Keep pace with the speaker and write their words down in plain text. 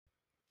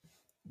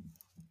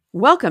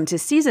Welcome to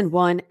Season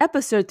 1,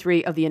 Episode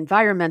 3 of the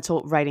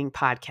Environmental Writing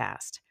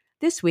Podcast.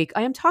 This week,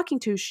 I am talking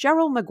to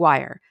Cheryl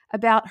Maguire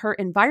about her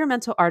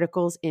environmental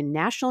articles in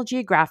National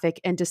Geographic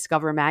and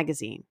Discover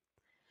magazine.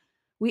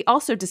 We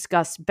also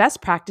discuss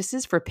best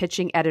practices for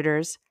pitching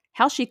editors,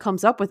 how she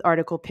comes up with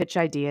article pitch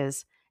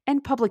ideas,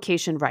 and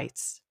publication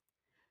rights.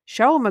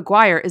 Cheryl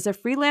Maguire is a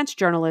freelance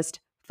journalist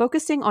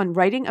focusing on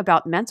writing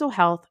about mental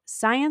health,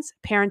 science,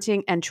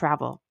 parenting, and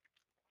travel.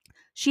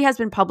 She has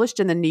been published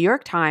in the New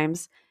York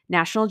Times,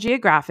 National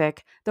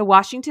Geographic, The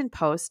Washington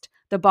Post,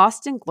 The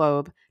Boston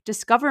Globe,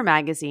 Discover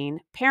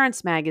Magazine,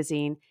 Parents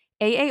Magazine,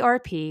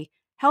 AARP,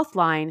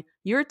 Healthline,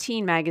 Your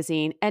Teen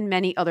Magazine, and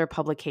many other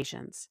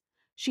publications.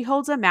 She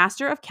holds a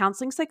Master of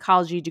Counseling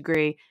Psychology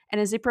degree and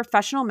is a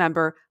professional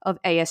member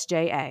of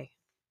ASJA.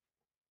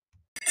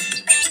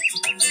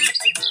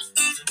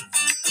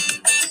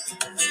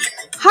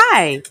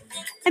 Hi,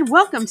 and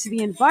welcome to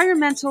the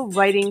Environmental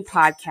Writing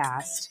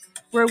Podcast,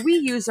 where we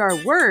use our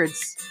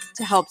words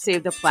to help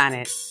save the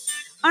planet.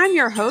 I'm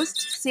your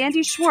host,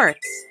 Sandy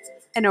Schwartz,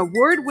 an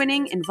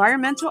award-winning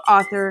environmental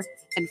author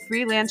and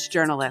freelance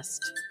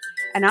journalist.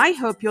 And I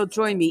hope you'll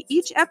join me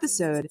each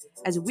episode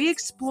as we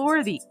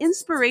explore the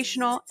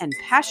inspirational and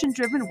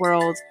passion-driven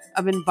world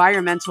of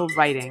environmental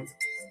writing.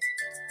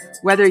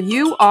 Whether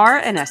you are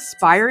an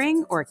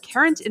aspiring or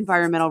current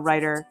environmental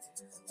writer,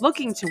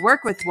 looking to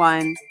work with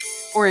one,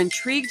 or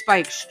intrigued by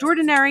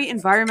extraordinary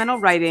environmental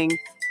writing,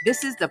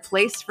 this is the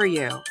place for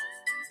you.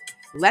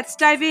 Let's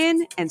dive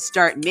in and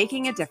start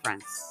making a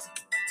difference.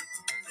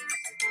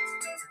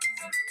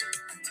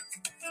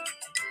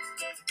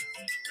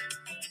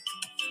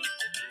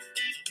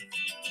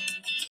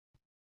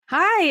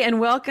 Hi,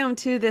 and welcome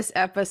to this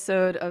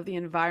episode of the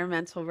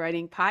Environmental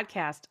Writing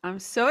Podcast. I'm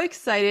so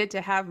excited to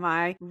have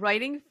my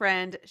writing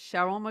friend,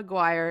 Cheryl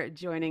Maguire,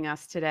 joining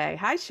us today.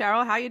 Hi,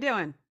 Cheryl. How you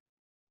doing?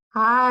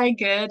 Hi,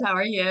 good. How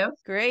are you?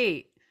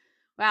 Great.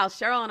 Wow,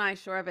 Cheryl and I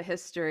sure have a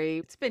history.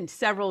 It's been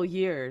several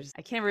years.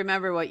 I can't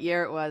remember what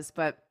year it was,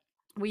 but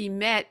we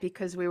met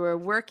because we were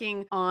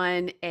working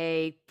on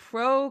a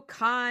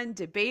pro-con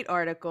debate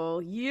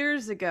article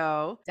years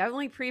ago,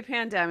 definitely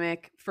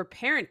pre-pandemic, for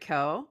Parent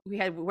Co. We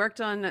had worked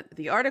on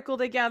the article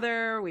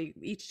together. We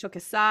each took a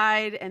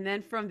side. And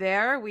then from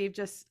there, we've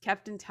just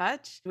kept in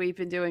touch. We've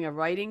been doing a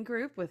writing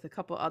group with a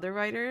couple other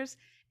writers.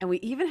 And we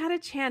even had a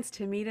chance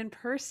to meet in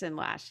person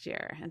last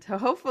year. And so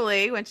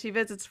hopefully when she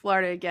visits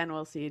Florida again,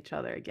 we'll see each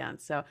other again.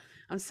 So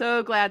I'm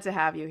so glad to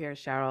have you here,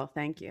 Cheryl.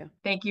 Thank you.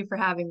 Thank you for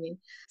having me.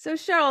 So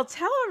Cheryl,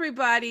 tell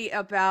everybody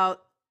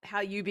about how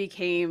you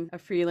became a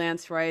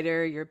freelance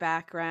writer, your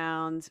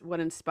background,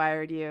 what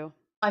inspired you.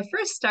 I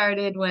first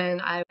started when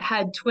I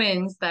had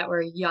twins that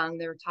were young,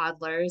 they were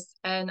toddlers,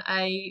 and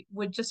I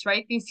would just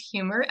write these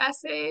humor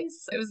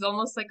essays. It was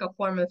almost like a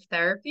form of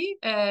therapy,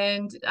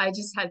 and I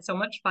just had so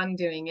much fun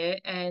doing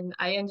it. And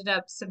I ended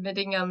up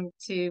submitting them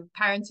to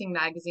parenting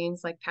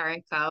magazines like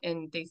Parent Co,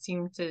 and they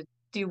seemed to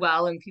do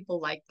well and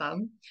people liked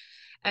them.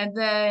 And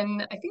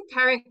then I think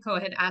Parent Co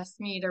had asked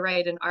me to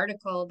write an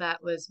article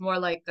that was more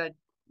like a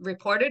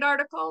reported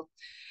article.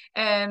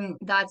 And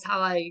that's how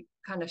I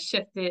kind of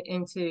shifted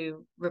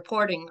into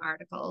reporting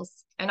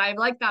articles. And I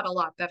like that a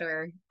lot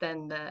better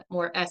than the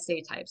more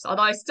essay types,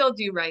 although I still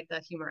do write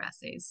the humor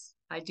essays.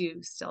 I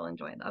do still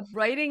enjoy them.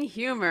 Writing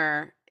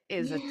humor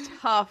is a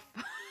tough,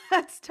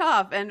 that's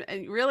tough and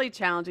really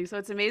challenging. So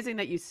it's amazing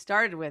that you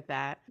started with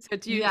that. So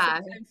do you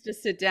sometimes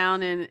just sit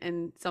down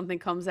and something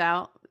comes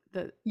out?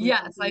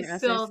 Yes, I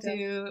still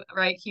do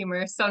write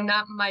humor. So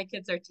now my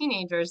kids are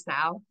teenagers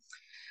now.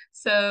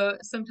 So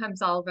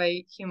sometimes I'll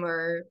write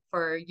humor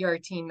for Your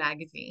Teen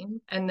magazine,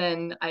 and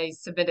then I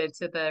submit it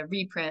to the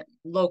reprint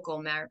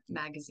local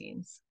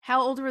magazines.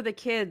 How old were the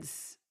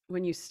kids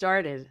when you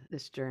started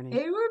this journey?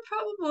 They were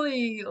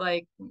probably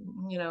like,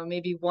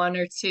 maybe 1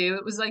 or 2.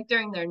 It was like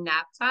during their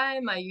nap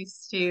time. I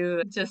used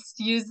to just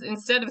use,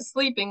 instead of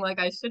sleeping like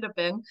I should have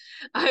been,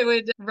 I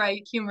would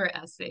write humor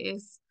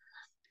essays.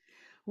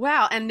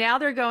 Wow. And now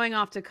they're going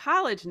off to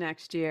college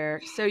next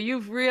year. So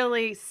you've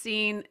really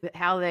seen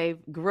how they've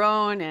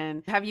grown,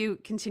 and have you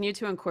continued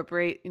to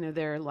incorporate,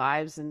 their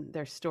lives and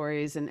their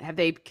stories, and have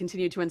they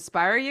continued to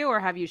inspire you, or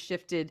have you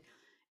shifted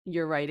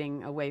your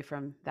writing away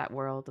from that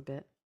world a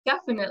bit?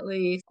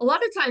 Definitely. A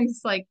lot of times,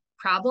 like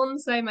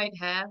problems I might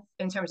have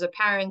in terms of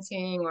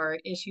parenting or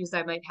issues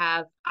I might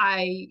have,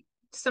 I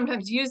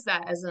sometimes use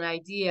that as an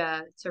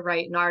idea to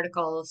write an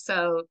article.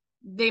 So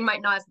they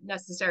might not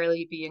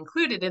necessarily be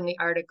included in the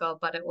article,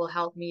 but it will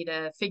help me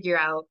to figure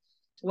out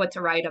what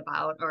to write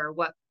about or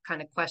what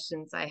kind of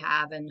questions I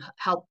have and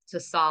help to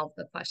solve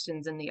the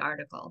questions in the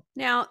article.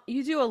 Now,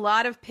 you do a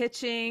lot of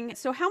pitching.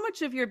 So how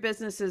much of your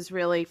business is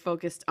really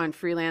focused on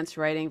freelance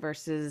writing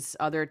versus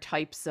other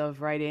types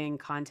of writing,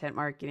 content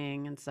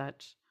marketing and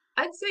such?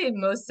 I'd say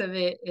most of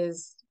it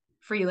is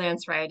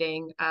freelance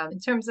writing. In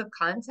terms of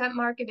content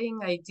marketing,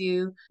 I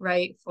do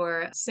write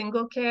for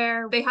Single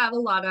Care. They have a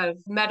lot of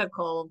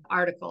medical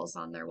articles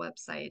on their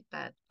website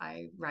that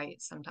I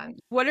write sometimes.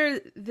 What are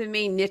the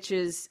main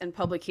niches and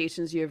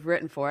publications you have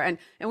written for? And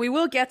we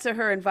will get to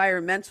her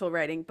environmental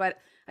writing, but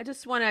I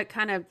just want to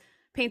kind of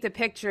paint the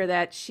picture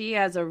that she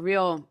has a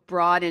real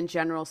broad and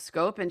general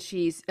scope. And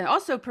she's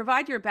also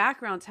provide your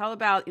background, tell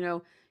about,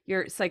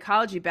 your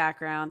psychology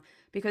background,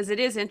 because it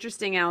is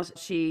interesting how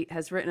she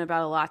has written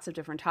about lots of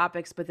different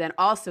topics, but then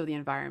also the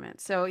environment.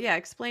 So, yeah,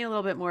 explain a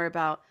little bit more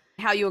about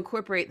how you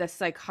incorporate the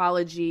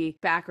psychology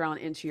background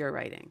into your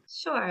writing.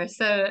 Sure.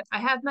 So I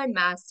have my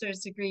master's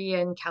degree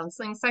in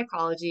counseling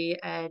psychology,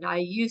 and I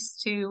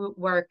used to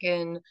work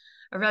in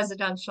a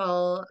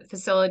residential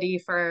facility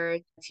for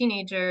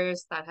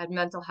teenagers that had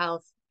mental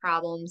health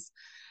problems.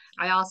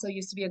 I also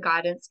used to be a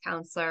guidance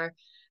counselor.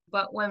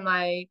 But when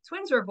my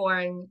twins were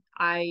born,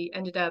 I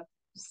ended up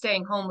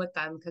staying home with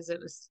them because it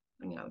was,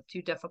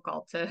 too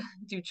difficult to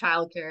do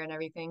childcare and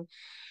everything.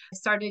 I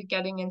started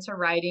getting into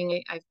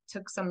writing. I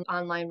took some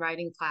online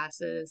writing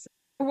classes.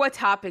 What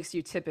topics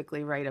you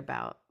typically write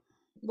about?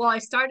 Well, I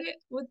started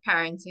with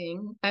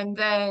parenting and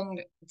then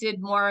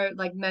did more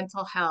like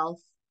mental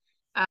health,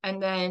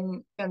 and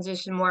then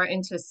transitioned more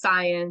into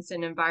science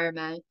and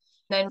environment.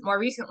 Then more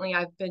recently,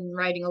 I've been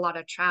writing a lot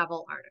of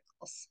travel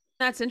articles.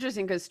 That's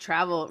interesting because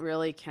travel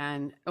really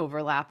can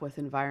overlap with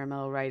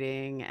environmental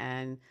writing.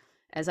 And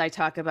as I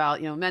talk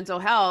about, mental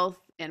health,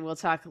 and we'll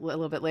talk a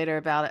little bit later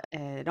about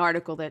an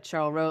article that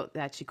Cheryl wrote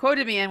that she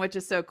quoted me in, which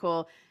is so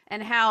cool,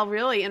 and how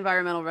really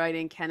environmental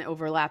writing can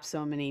overlap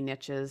so many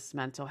niches,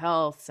 mental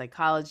health,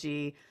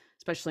 psychology,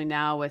 especially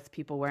now with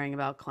people worrying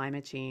about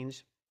climate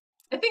change.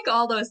 I think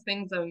all those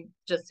things I'm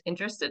just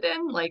interested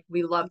in. Like,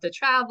 we love to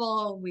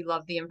travel, we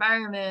love the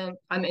environment.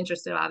 I'm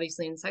interested,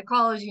 obviously, in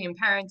psychology and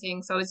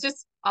parenting. So it's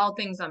just all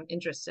things I'm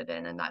interested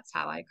in. And that's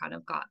how I kind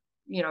of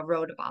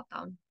wrote about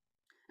them.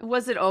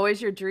 Was it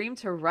always your dream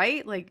to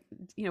write? Like,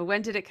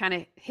 when did it kind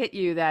of hit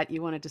you that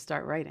you wanted to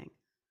start writing?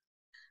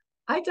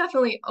 I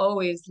definitely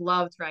always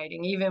loved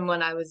writing. Even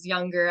when I was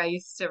younger, I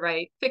used to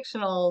write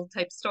fictional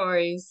type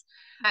stories.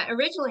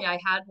 Originally, I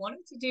had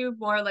wanted to do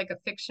more like a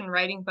fiction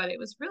writing, but it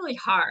was really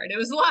hard. It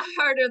was a lot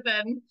harder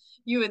than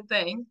you would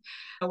think.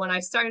 When I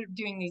started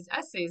doing these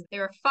essays, they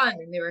were fun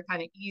and they were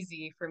kind of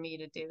easy for me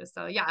to do.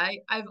 So, yeah,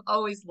 I've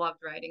always loved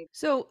writing.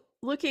 So,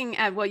 looking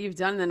at what you've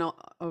done then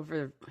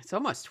over it's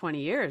almost 20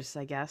 years,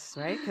 I guess,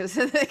 right? Because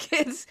the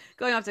kids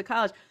going off to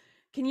college.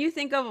 Can you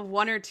think of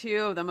one or two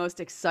of the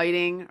most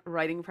exciting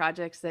writing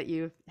projects that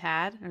you've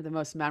had or the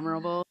most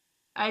memorable?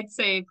 I'd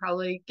say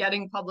probably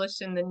getting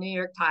published in the New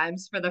York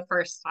Times for the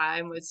first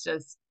time was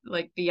just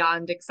like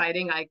beyond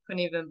exciting. I couldn't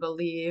even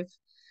believe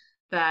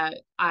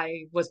that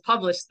I was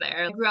published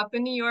there. I grew up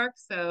in New York,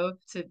 so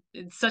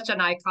it's such an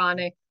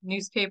iconic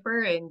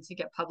newspaper, and to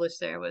get published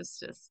there was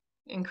just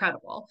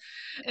incredible.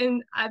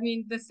 And I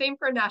mean, the same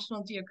for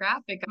National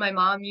Geographic. My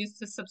mom used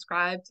to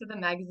subscribe to the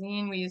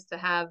magazine. We used to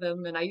have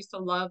them, and I used to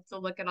love to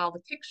look at all the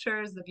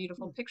pictures, the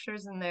beautiful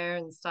pictures in there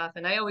and stuff.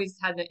 And I always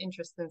had an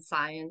interest in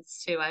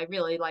science too. I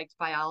really liked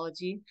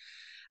biology.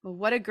 Well,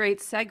 what a great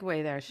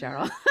segue there,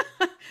 Cheryl.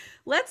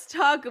 Let's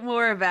talk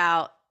more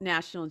about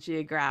National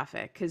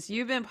Geographic because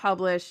you've been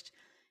published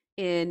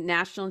in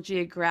National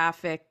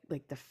Geographic,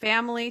 like the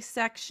family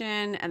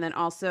section, and then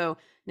also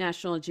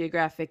National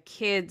Geographic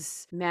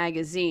Kids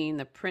magazine,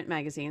 the print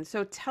magazine.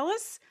 So tell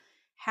us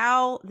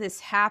how this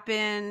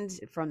happened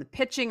from the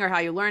pitching or how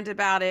you learned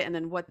about it, and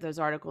then what those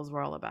articles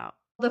were all about.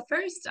 The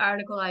first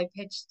article I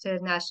pitched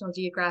to National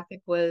Geographic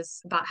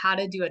was about how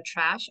to do a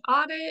trash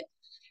audit.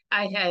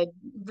 I had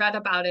read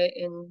about it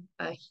in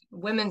a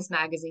women's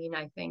magazine,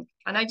 I think,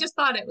 and I just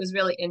thought it was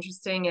really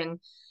interesting and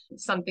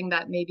something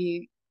that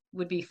maybe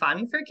would be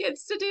fun for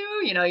kids to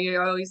do.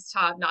 You're always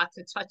taught not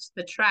to touch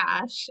the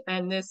trash,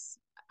 and this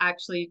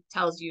actually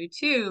tells you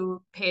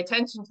to pay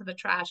attention to the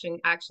trash and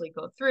actually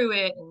go through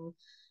it and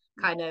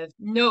kind of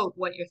note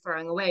what you're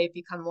throwing away,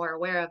 become more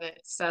aware of it.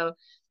 So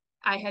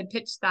I had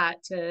pitched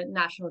that to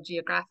National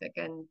Geographic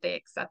and they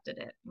accepted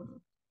it. And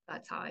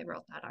that's how I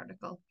wrote that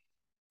article.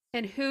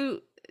 And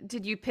who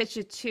did you pitch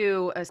it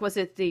to? Was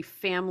it the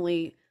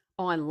family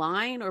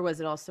online or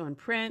was it also in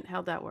print?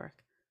 How'd that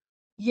work?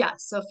 Yeah,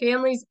 so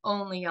families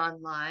only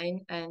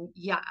online. And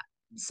yeah,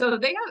 so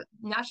they have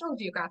National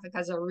Geographic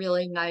has a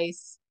really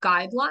nice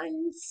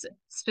guidelines,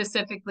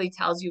 specifically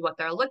tells you what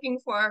they're looking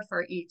for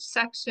each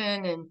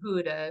section and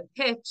who to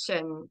pitch.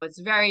 And it's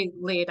very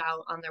laid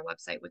out on their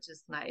website, which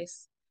is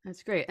nice.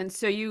 That's great. And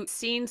so you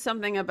seen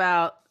something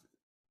about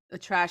a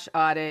trash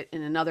audit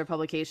in another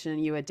publication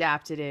and you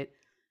adapted it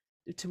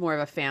to more of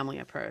a family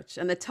approach.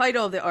 And the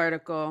title of the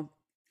article,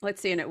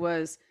 let's see, and it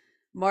was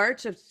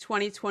March of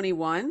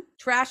 2021,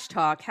 Trash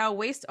Talk, How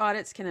Waste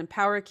Audits Can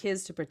Empower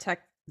Kids to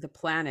Protect the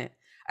Planet.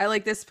 I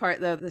like this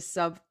part, though. The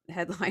sub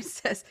headline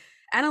says,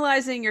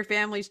 analyzing your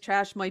family's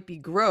trash might be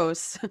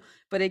gross,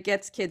 but it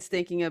gets kids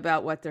thinking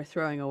about what they're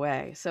throwing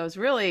away. So it's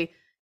really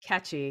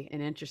catchy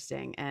and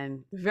interesting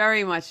and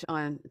very much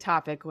on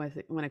topic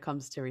when it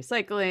comes to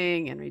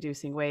recycling and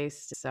reducing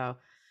waste. So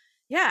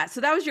yeah,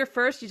 so that was your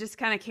first, you just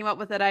kind of came up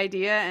with that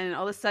idea and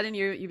all of a sudden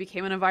you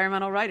became an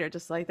environmental writer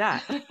just like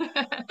that.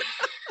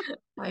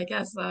 I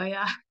guess so,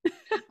 yeah.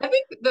 I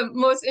think the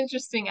most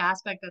interesting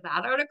aspect of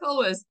that article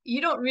was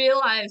you don't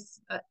realize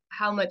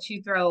how much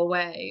you throw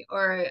away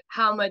or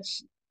how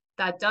much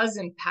that does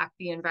impact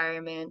the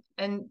environment.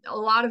 And a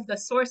lot of the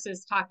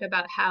sources talked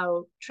about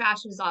how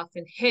trash is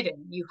often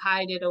hidden. You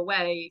hide it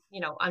away,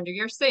 under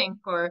your sink,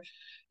 or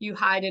you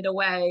hide it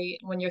away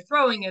when you're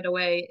throwing it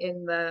away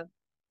in the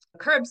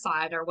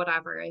curbside or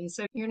whatever. And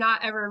so you're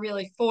not ever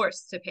really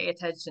forced to pay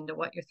attention to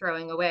what you're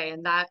throwing away.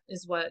 And that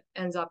is what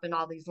ends up in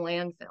all these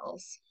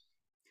landfills.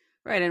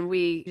 Right. And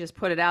we just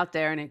put it out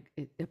there and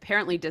it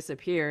apparently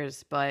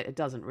disappears, but it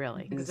doesn't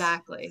really.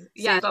 Exactly.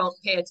 Yeah. Don't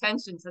pay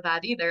attention to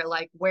that either.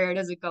 Like, where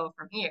does it go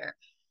from here?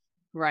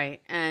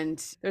 Right.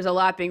 And there's a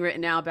lot being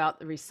written now about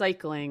the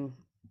recycling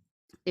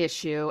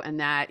issue and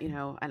that,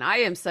 and I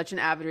am such an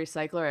avid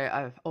recycler.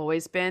 I've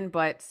always been,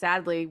 but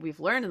sadly, we've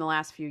learned in the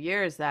last few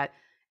years that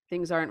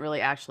things aren't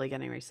really actually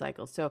getting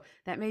recycled. So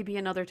that may be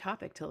another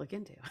topic to look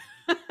into.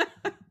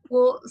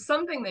 Well,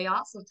 something they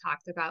also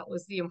talked about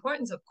was the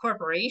importance of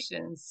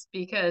corporations,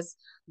 because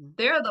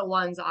they're the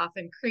ones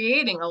often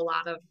creating a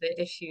lot of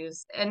the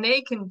issues and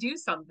they can do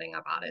something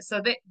about it.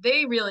 So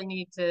they really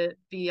need to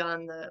be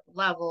on the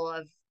level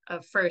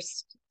of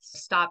first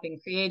stopping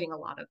creating a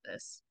lot of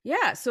this.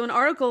 Yeah. So an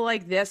article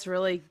like this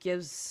really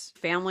gives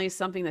families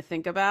something to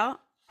think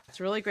about.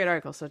 It's a really great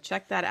article. So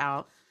check that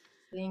out.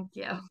 Thank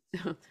you.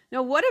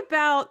 Now, what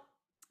about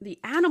the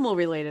animal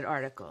related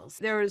articles?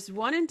 There was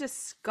one in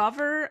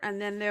Discover,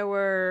 and then there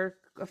were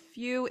a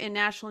few in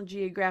National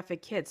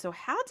Geographic Kids. So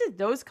how did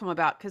those come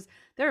about? Because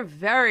they're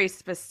very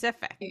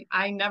specific.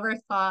 I never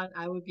thought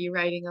I would be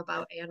writing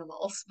about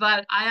animals,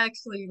 but I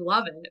actually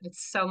love it.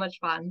 It's so much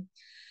fun.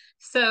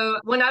 So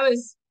when I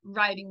was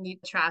writing the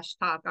Trash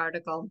Talk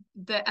article,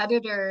 the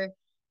editor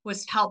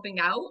was helping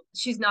out.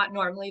 She's not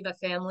normally the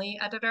family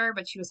editor,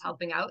 but she was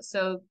helping out.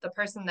 So the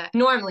person that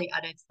normally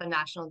edits the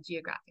National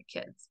Geographic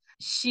Kids,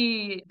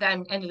 she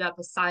then ended up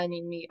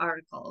assigning me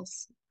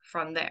articles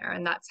from there.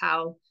 And that's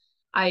how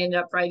I ended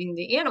up writing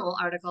the animal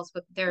articles,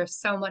 but they're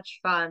so much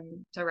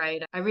fun to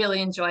write. I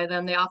really enjoy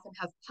them. They often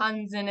have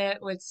puns in it,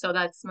 so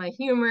that's my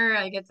humor.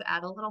 I get to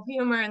add a little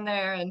humor in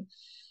there. And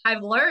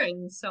I've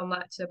learned so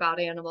much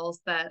about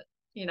animals that,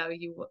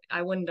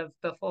 I wouldn't have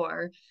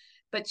before.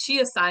 But she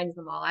assigns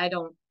them all. I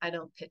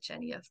don't pitch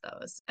any of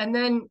those. And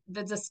then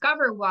the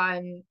Discover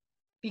one,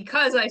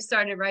 because I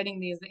started writing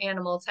these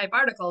animal type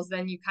articles,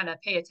 then you kind of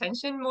pay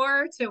attention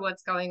more to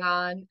what's going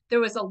on. There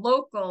was a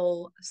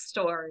local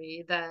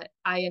story that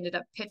I ended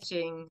up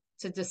pitching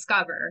to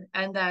Discover.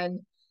 And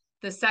then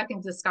the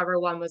second Discover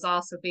one was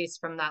also based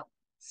from that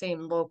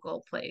same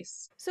local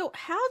place. So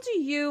how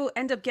do you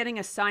end up getting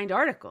assigned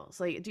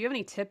articles? Like, do you have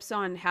any tips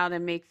on how to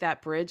make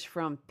that bridge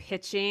from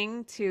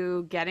pitching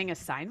to getting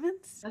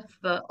assignments? That's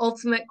the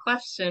ultimate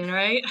question,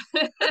 right?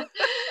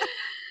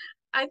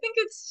 I think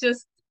it's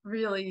just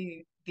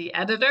really the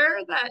editor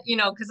that,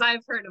 because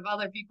I've heard of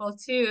other people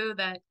too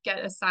that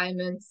get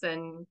assignments,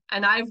 and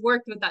I've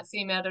worked with that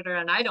same editor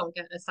and I don't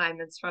get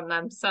assignments from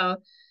them. So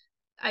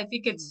I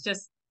think it's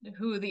just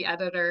who the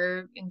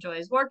editor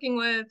enjoys working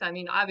with. I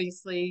mean,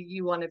 obviously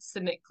you want to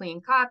submit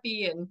clean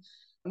copy and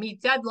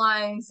meet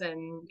deadlines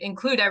and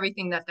include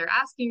everything that they're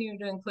asking you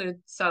to include.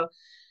 So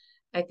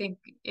I think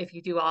if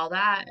you do all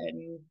that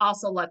and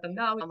also let them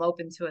know I'm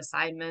open to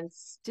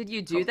assignments. Did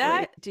you do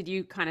that? Did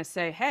you kind of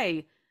say,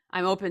 hey,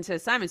 I'm open to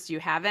assignments. Do you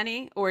have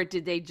any? Or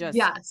did they just?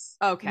 Yes.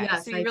 Okay.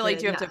 Yes, so you really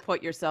do have to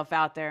put yourself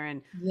out there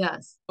and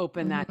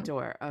open that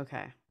door.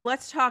 Okay.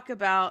 Let's talk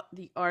about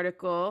the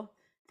article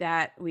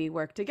that we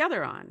worked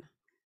together on.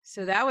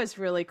 So that was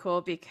really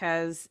cool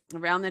because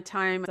around the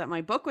time that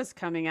my book was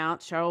coming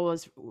out, Cheryl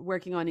was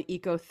working on an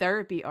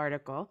ecotherapy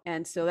article.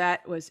 And so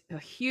that was a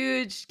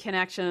huge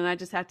connection. And I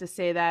just have to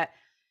say that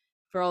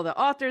for all the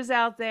authors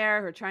out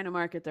there who are trying to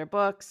market their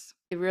books,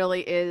 it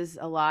really is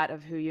a lot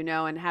of who you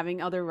know and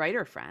having other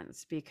writer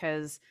friends,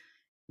 because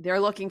they're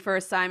looking for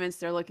assignments,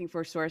 they're looking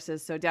for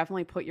sources. So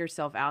definitely put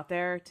yourself out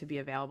there to be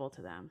available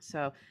to them.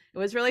 So it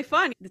was really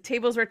fun. The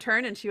tables were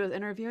turned and she was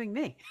interviewing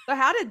me. So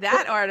how did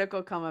that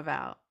article come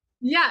about?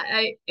 Yeah,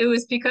 it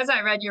was because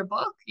I read your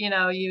book.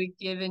 You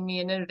given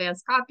me an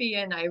advance copy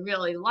and I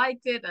really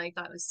liked it. And I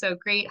thought it was so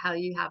great how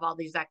you have all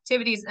these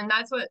activities. And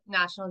that's what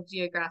National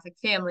Geographic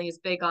Family is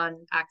big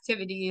on,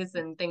 activities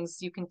and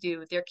things you can do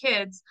with your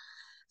kids.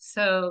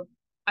 So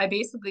I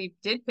basically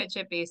did pitch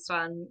it based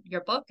on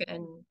your book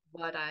and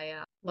what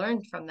I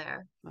learned from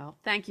there. Well,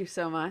 thank you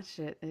so much.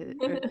 It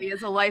really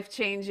is a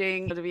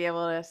life-changing to be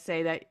able to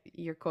say that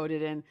you're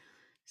quoted in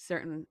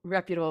certain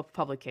reputable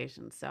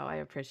publications. So I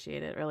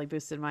appreciate it. It really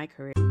boosted my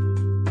career.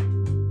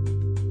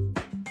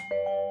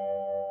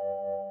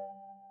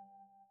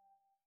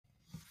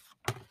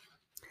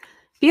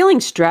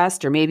 Feeling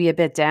stressed or maybe a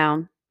bit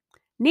down?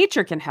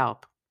 Nature can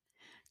help.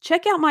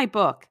 Check out my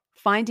book,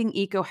 Finding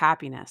Eco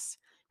Happiness,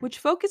 which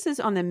focuses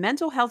on the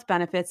mental health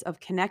benefits of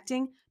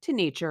connecting to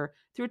nature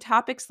through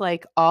topics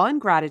like awe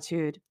and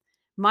gratitude,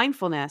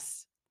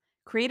 mindfulness,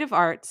 creative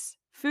arts,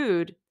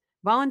 food,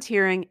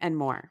 volunteering, and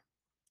more.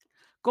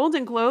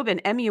 Golden Globe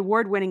and Emmy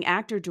Award-winning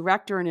actor,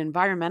 director, and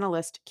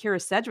environmentalist Kira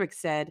Sedgwick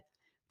said,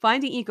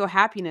 "Finding Eco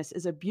Happiness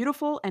is a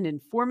beautiful and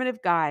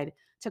informative guide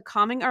to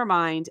calming our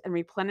mind and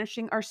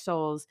replenishing our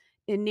souls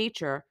in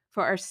nature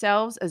for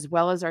ourselves as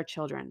well as our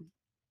children.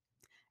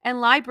 And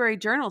Library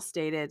Journal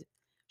stated,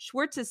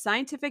 Schwartz's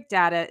scientific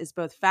data is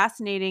both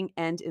fascinating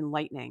and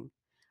enlightening,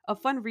 a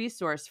fun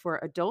resource for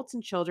adults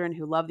and children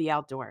who love the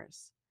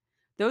outdoors.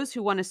 Those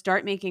who want to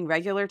start making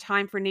regular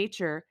time for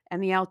nature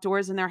and the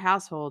outdoors in their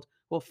household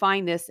will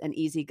find this an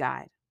easy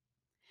guide.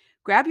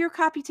 Grab your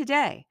copy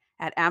today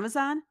at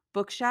Amazon,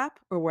 Bookshop,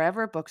 or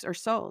wherever books are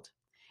sold.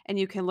 And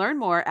you can learn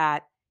more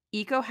at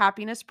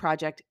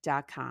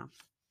ecohappinessproject.com.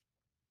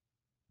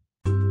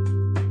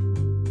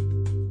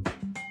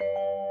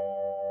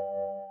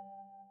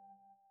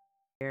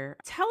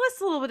 Tell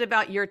us a little bit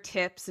about your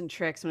tips and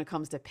tricks when it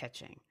comes to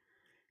pitching,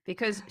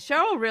 because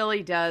Cheryl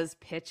really does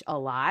pitch a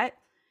lot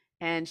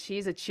and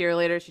she's a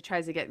cheerleader. She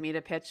tries to get me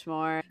to pitch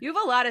more. You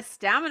have a lot of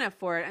stamina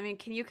for it. I mean,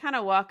 can you kind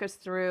of walk us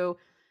through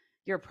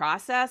your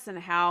process and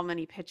how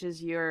many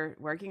pitches you're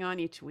working on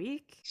each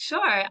week?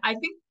 Sure. I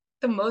think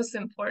the most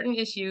important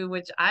issue,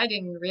 which I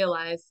didn't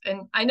realize,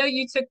 and I know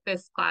you took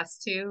this class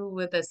too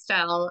with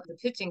Estelle, the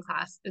pitching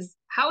class, is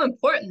how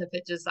important the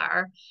pitches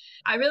are.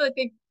 I really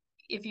think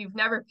if you've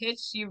never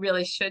pitched, you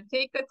really should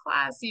take a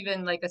class.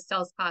 Even like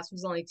Estelle's class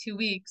was only 2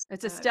 weeks.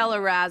 It's a Stella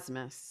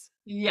Erasmus.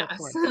 Yes,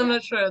 Course, I'm yeah.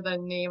 not sure the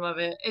name of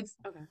it. It's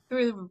Okay.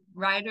 through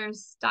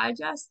Writer's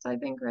Digest, I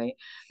think, right?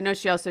 I know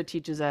she also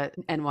teaches at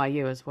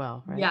NYU as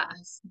well, right?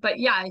 Yes. But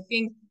yeah, I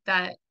think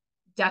that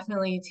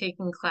definitely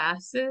taking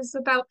classes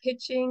about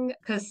pitching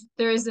because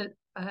there is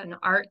an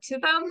art to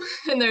them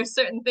and there's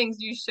certain things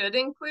you should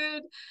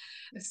include.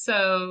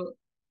 So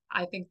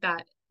I think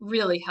that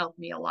really helped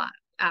me a lot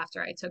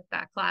after I took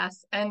that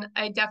class. And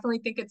I definitely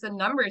think it's a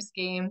numbers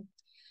game.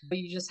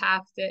 You just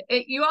have to,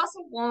 you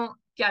also won't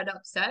get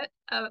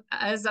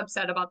as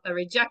upset about the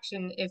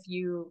rejection if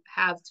you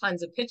have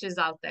tons of pitches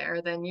out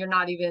there, then you're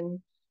not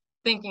even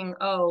thinking,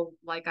 oh,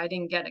 like I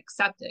didn't get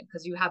accepted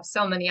because you have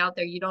so many out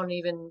there, you don't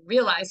even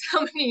realize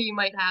how many you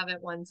might have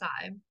at one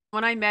time.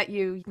 When I met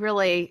you, you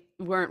really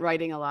weren't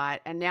writing a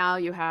lot. And now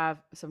you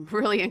have some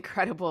really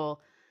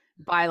incredible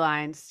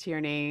bylines to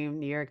your name: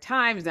 New York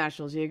Times,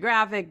 National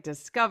Geographic,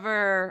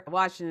 Discover,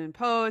 Washington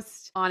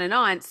Post, on and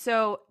on.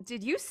 So,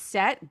 did you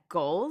set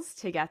goals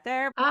to get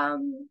there?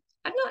 I'm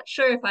not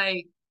sure if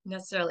I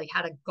necessarily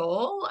had a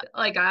goal.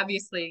 Like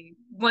obviously,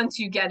 once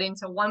you get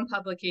into one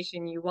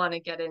publication, you want to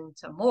get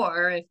into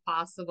more if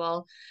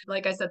possible.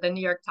 Like I said, the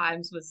New York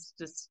Times was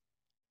just,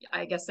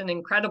 I guess, an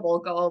incredible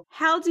goal.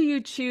 How do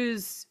you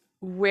choose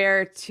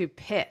where to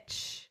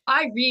pitch?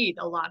 I read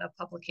a lot of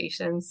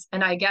publications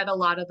and I get a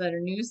lot of their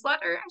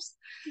newsletters.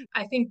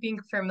 I think being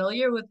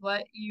familiar with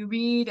what you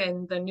read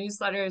and the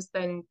newsletters,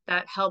 then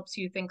that helps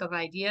you think of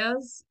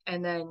ideas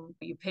and then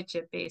you pitch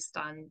it based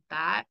on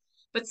that.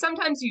 But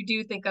sometimes you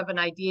do think of an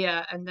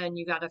idea and then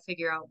you got to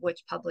figure out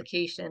which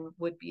publication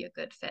would be a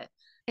good fit.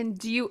 And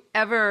do you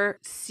ever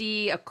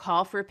see a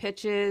call for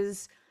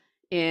pitches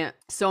in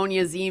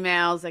Sonia's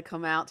emails that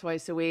come out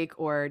twice a week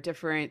or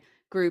different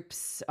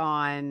groups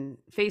on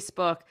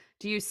Facebook?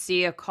 Do you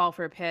see a call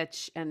for a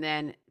pitch and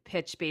then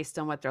pitch based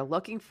on what they're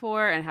looking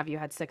for? And have you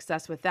had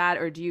success with that?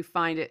 Or do you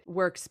find it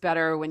works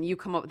better when you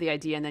come up with the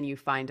idea and then you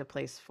find a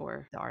place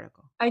for the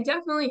article? I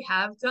definitely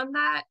have done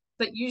that.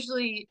 But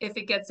usually, if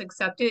it gets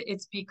accepted,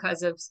 it's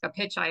because of a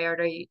pitch I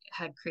already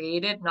had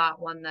created, not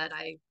one that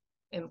I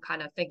am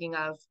kind of thinking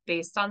of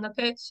based on the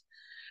pitch.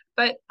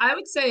 But I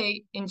would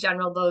say in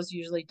general, those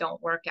usually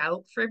don't work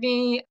out for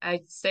me.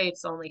 I'd say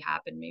it's only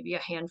happened maybe a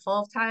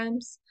handful of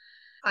times.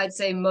 I'd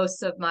say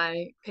most of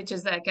my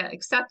pitches that get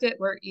accepted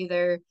were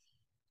either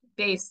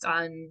based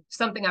on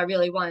something I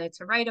really wanted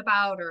to write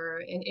about or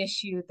an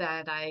issue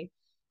that I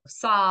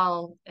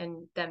saw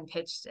and then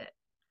pitched it.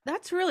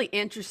 That's really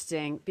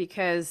interesting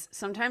because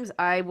sometimes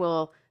I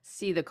will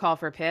see the call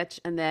for a pitch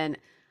and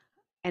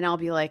I'll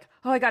be like,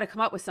 oh, I got to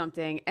come up with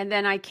something. And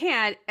then I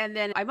can't. And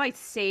then I might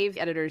save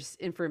editor's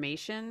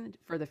information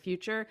for the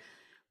future.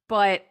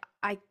 But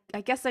I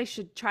guess I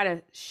should try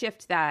to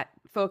shift that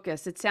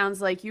focus. It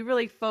sounds like you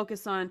really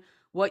focus on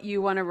what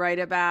you want to write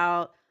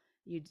about.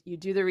 You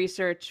do the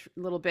research a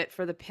little bit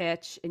for the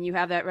pitch and you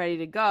have that ready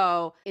to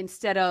go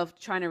instead of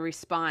trying to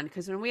respond.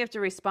 Because when we have to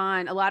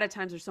respond, a lot of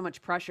times there's so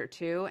much pressure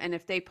too. And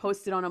if they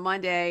post it on a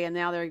Monday and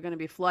now they're going to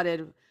be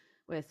flooded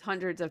with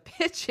hundreds of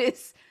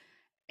pitches,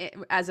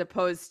 as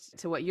opposed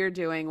to what you're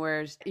doing,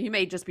 where you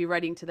may just be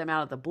writing to them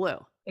out of the blue.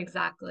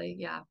 Exactly.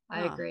 Yeah,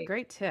 I agree.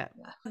 Great tip.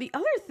 Yeah. The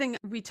other thing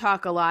we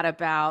talk a lot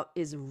about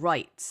is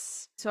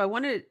rights. So I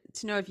wanted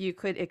to know if you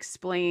could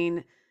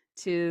explain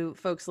to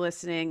folks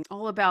listening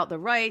all about the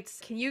rights.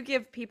 Can you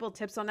give people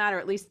tips on that, or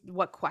at least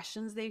what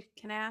questions they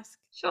can ask?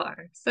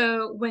 Sure.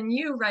 So when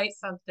you write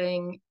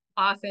something,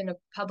 often a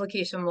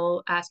publication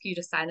will ask you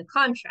to sign a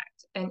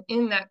contract. And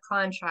in that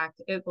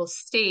contract, it will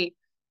state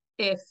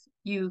if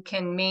you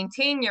can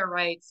maintain your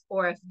rights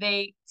or if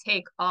they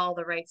take all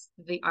the rights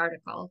to the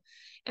article.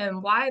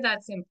 And why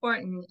that's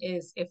important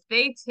is if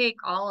they take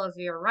all of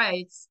your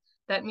rights,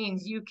 that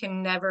means you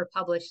can never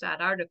publish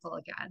that article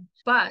again.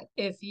 But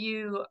if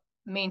you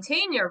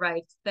maintain your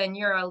rights, then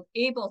you're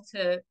able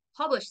to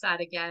publish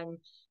that again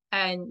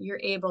and you're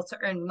able to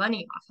earn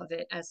money off of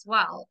it as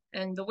well.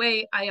 And the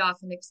way I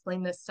often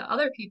explain this to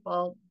other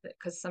people,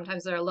 because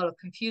sometimes they're a little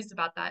confused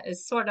about that,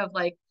 is sort of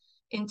like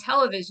in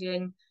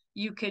television,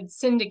 you could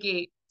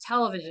syndicate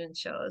television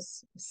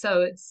shows.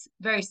 So it's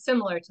very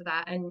similar to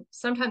that. And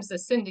sometimes the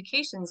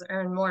syndications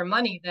earn more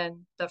money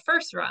than the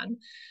first run,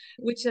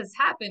 which has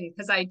happened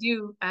because I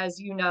do, as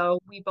you know,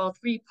 we both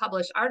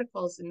republish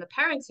articles in the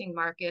parenting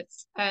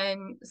markets.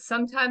 And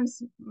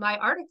sometimes my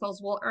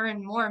articles will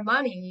earn more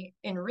money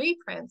in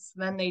reprints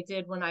than they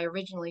did when I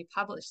originally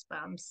published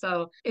them.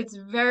 So it's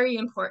very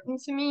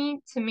important to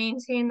me to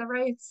maintain the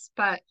rights,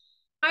 but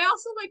I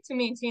also like to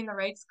maintain the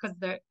rights because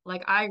they're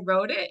like I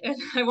wrote it and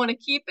I want to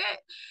keep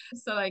it.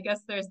 So I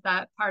guess there's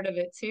that part of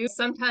it too.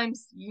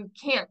 Sometimes you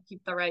can't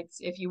keep the rights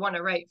if you want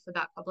to write for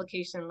that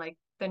publication, like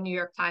the New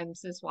York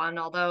Times is one,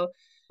 although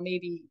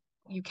maybe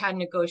you can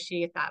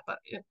negotiate that. But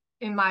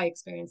in my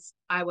experience,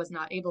 I was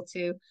not able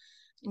to.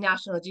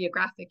 National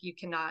Geographic, you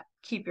cannot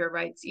keep your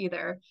rights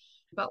either.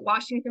 But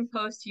Washington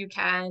Post, you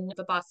can.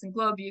 The Boston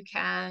Globe, you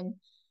can.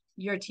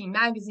 Your Teen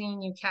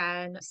Magazine, you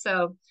can.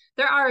 So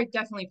there are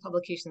definitely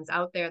publications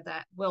out there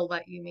that will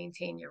let you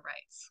maintain your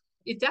rights.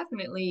 It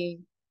definitely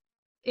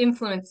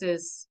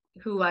influences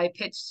who I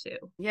pitch to.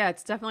 Yeah,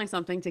 it's definitely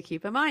something to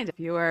keep in mind if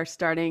you are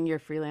starting your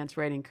freelance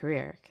writing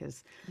career.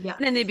 Because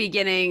Yes. in the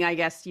beginning, I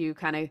guess you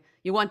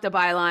want the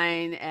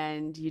byline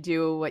and you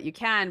do what you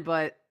can,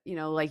 but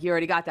like you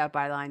already got that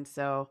byline,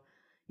 so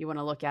you want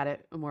to look at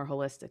it more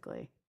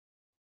holistically.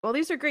 Well,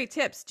 these are great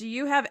tips. Do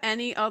you have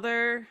any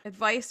other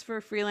advice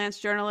for freelance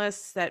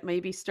journalists that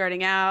may be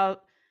starting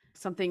out?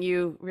 Something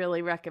you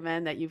really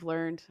recommend that you've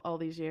learned all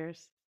these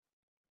years?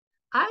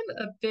 I'm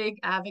a big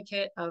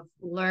advocate of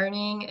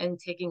learning and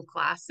taking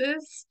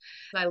classes.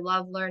 I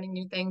love learning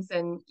new things.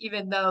 And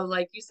even though,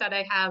 like you said,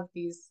 I have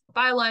these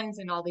bylines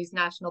and all these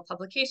national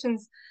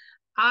publications,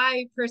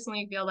 I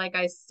personally feel like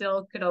I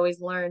still could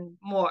always learn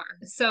more.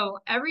 So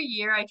every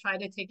year I try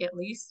to take at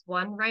least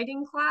one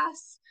writing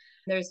class.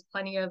 There's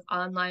plenty of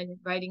online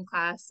writing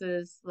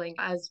classes. Like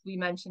as we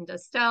mentioned,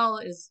 Estelle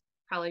is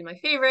probably my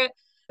favorite.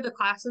 The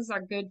classes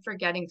are good for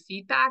getting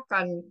feedback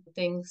on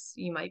things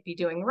you might be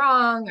doing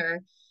wrong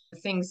or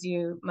things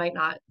you might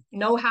not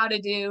know how to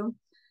do.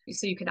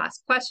 So you can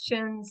ask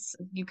questions,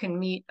 you can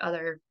meet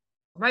other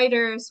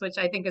writers, which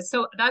I think is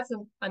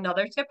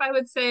another tip I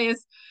would say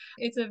is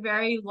it's a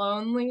very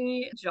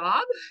lonely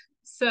job.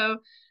 So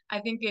I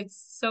think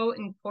it's so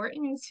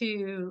important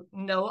to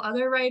know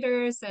other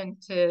writers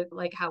and to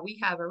like how we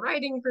have a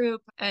writing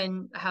group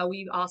and how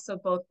we also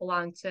both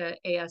belong to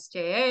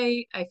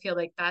ASJA. I feel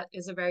like that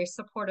is a very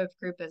supportive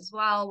group as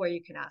well, where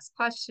you can ask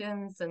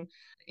questions. And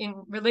in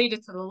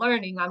related to the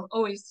learning, I'm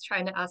always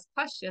trying to ask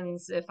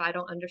questions if I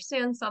don't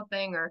understand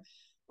something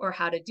or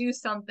how to do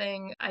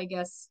something. I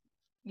guess,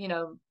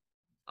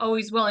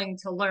 always willing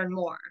to learn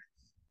more.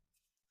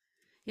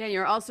 Yeah,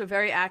 you're also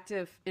very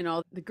active in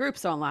all the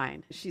groups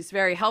online. She's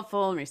very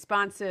helpful and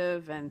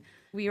responsive, and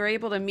we were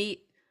able to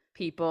meet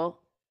people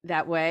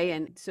that way,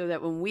 and so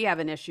that when we have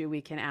an issue, we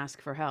can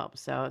ask for help.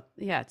 So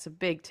yeah, it's a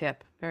big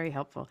tip, very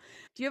helpful.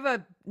 Do you have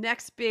a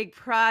next big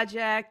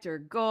project or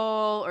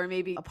goal, or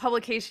maybe a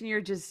publication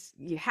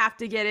you have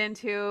to get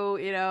into,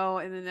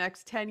 in the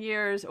next 10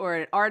 years, or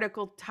an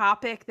article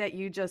topic that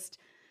you just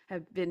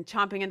have been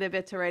chomping at the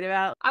bit to write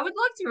about? I would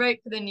love to write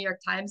for the New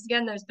York Times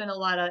again. There's been a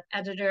lot of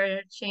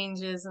editor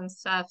changes and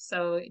stuff,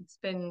 so it's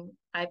been,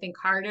 I think,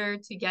 harder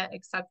to get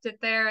accepted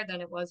there than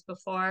it was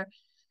before.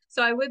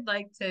 So I would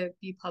like to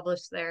be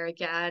published there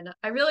again.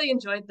 I really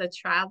enjoyed the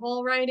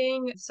travel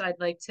writing, so I'd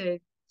like to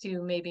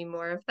do maybe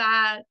more of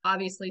that.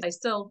 Obviously, I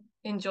still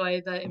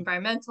enjoy the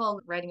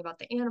environmental writing about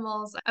the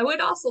animals. I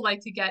would also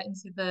like to get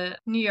into the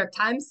New York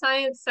Times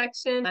science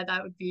section.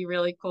 That would be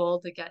really cool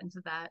to get into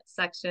that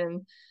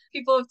section.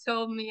 People have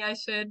told me I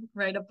should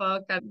write a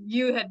book.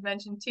 You had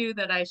mentioned too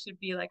that I should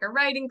be like a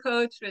writing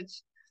coach,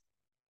 which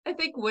I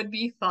think would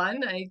be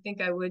fun. I think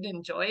I would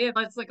enjoy it,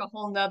 but it's like a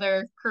whole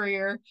nother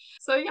career.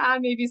 So yeah,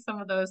 maybe some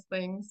of those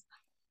things.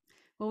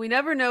 Well, we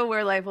never know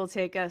where life will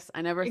take us.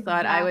 I never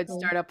thought I would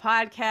Exactly. start a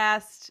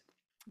podcast.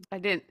 I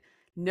didn't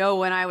know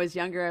when I was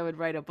younger I would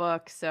write a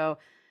book. So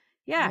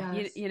yeah,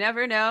 Yes. you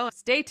never know.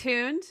 Stay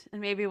tuned,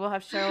 and maybe we'll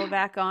have Cheryl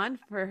back on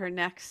for her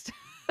next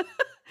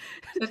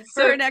That's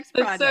for so her next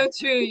that's so project.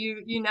 true.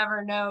 You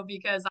never know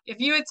because if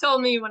you had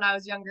told me when I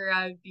was younger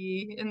I'd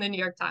be in the New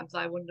York Times,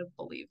 I wouldn't have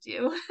believed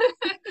you.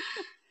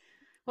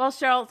 Well,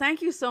 Cheryl,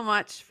 thank you so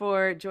much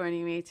for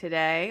joining me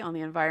today on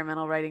the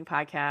Environmental Writing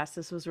Podcast.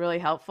 This was really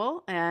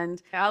helpful,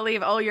 and I'll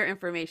leave all your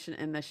information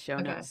in the show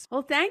Okay. notes.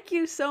 Well, thank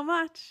you so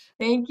much.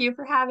 Thank you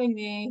for having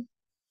me.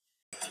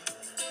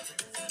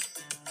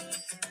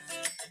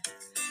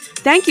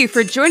 Thank you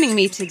for joining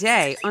me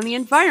today on the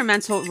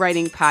Environmental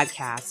Writing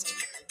Podcast.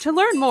 To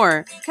learn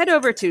more, head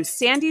over to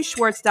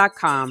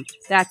sandyschwartz.com.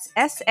 That's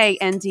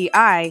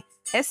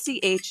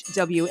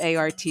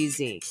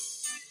SANDISCHWARTZ.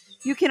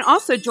 You can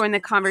also join the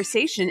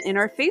conversation in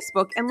our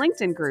Facebook and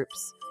LinkedIn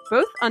groups,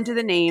 both under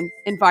the name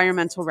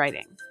Environmental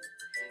Writing.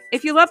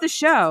 If you love the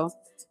show,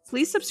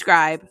 please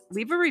subscribe,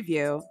 leave a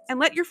review, and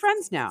let your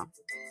friends know.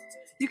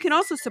 You can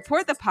also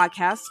support the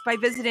podcast by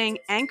visiting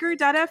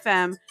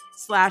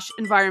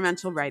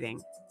anchor.fm/environmental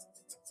writing.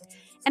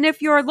 And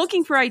if you're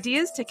looking for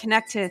ideas to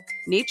connect to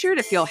nature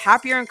to feel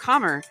happier and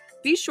calmer,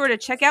 be sure to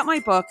check out my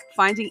book,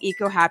 Finding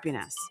Eco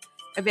Happiness,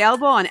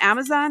 available on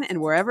Amazon and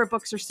wherever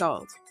books are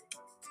sold.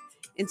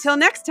 Until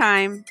next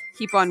time,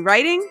 keep on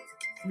writing,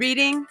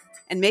 reading,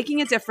 and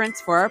making a difference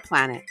for our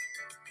planet.